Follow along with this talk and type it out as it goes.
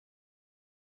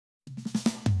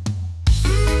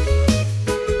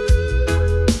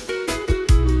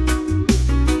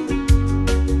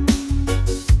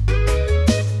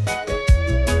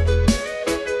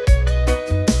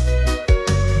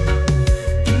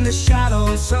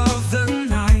shadows of the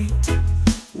night,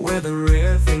 where the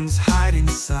rare things hide in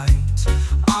sight.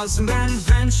 Osman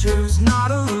ventures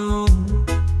not alone,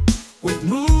 with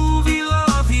movie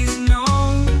love he's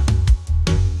known.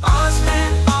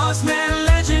 Osman,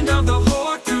 legend of the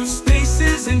horde, through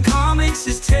spaces and comics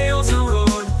his tales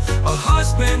erode. A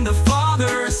husband, a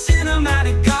father, a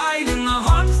cinematic guide, in the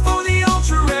hunt for the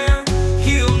ultra rare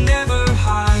he'll never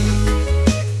hide.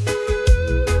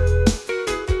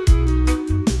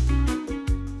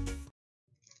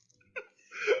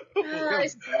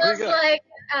 It smells like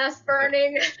ass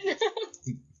burning.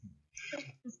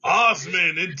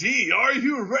 Osman, indeed, are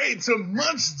you ready to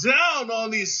munch down on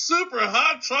these super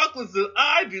hot chocolates that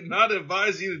I do not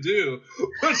advise you to do?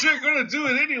 But you're going to do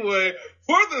it anyway.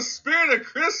 For the spirit of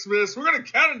Christmas, we're going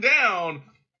to count it down.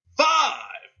 5,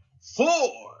 4,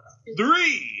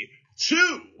 3,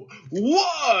 2,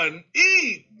 1.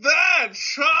 Eat that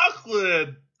chocolate.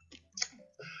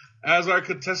 As our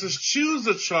contestants choose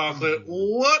the chocolate,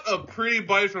 what a pretty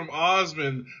bite from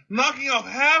Osman, knocking off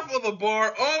half of the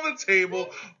bar on the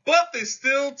table, but they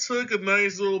still took a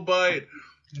nice little bite.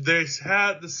 There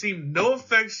seemed no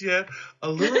effects yet, a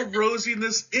little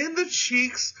rosiness in the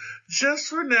cheeks just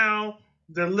for now.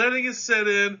 They're letting it set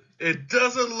in. It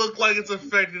doesn't look like it's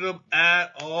affecting them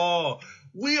at all.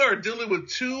 We are dealing with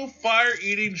two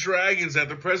fire-eating dragons at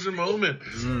the present moment.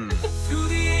 Through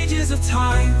the ages of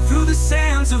time, through the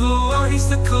sands of lore, he's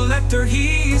the collector,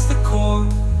 he's the core.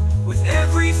 With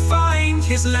every find,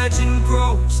 his legend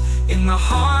grows. In the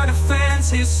heart of fans,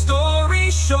 his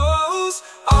story shows.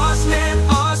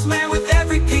 Osman, with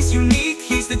every piece unique,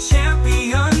 he's the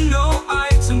champion, no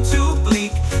item too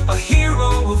bleak. A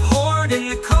hero of horde in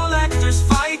the collector's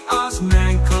fight.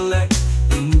 Osman collects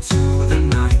into the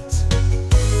night.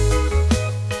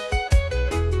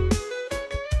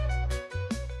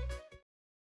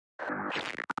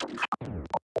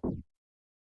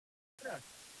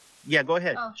 Yeah, go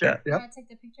ahead. Oh, sure. Can I take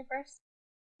the picture first?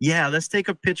 Yeah, let's take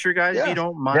a picture, guys, if you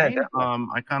don't mind.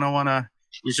 I kind of want to,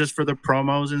 it's just for the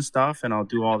promos and stuff, and I'll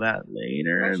do all that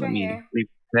later. Brush your hair.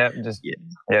 Yep, just,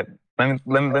 yep. Let me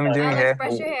do your hair.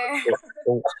 Brush your hair.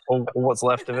 Or what's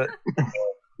left of it.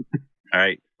 All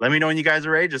right, let me know when you guys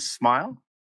are ready. Just smile.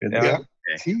 Yeah.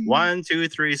 Okay. 1, 2,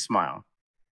 3, smile.